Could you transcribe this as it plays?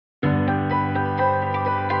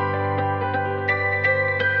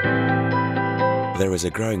There is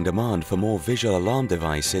a growing demand for more visual alarm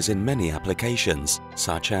devices in many applications,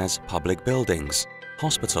 such as public buildings,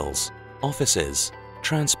 hospitals, offices,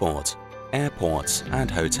 transport, airports,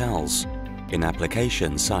 and hotels. In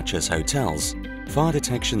applications such as hotels, fire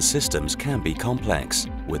detection systems can be complex,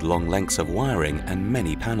 with long lengths of wiring and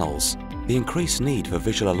many panels. The increased need for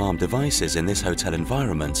visual alarm devices in this hotel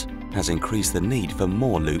environment has increased the need for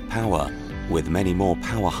more loop power. With many more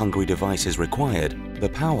power-hungry devices required, the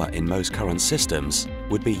power in most current systems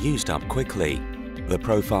would be used up quickly. The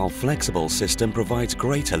Profile Flexible system provides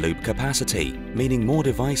greater loop capacity, meaning more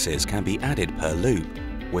devices can be added per loop.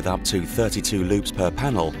 With up to 32 loops per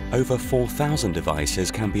panel, over 4,000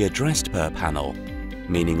 devices can be addressed per panel,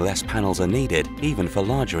 meaning less panels are needed even for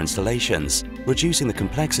larger installations, reducing the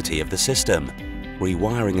complexity of the system.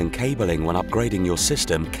 Rewiring and cabling when upgrading your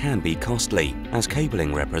system can be costly, as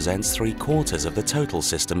cabling represents 3/4 of the total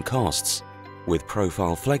system costs. With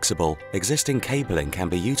Profile Flexible, existing cabling can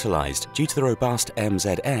be utilized due to the robust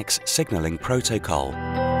MZX signaling protocol.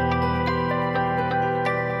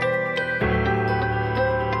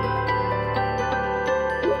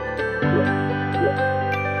 Yeah.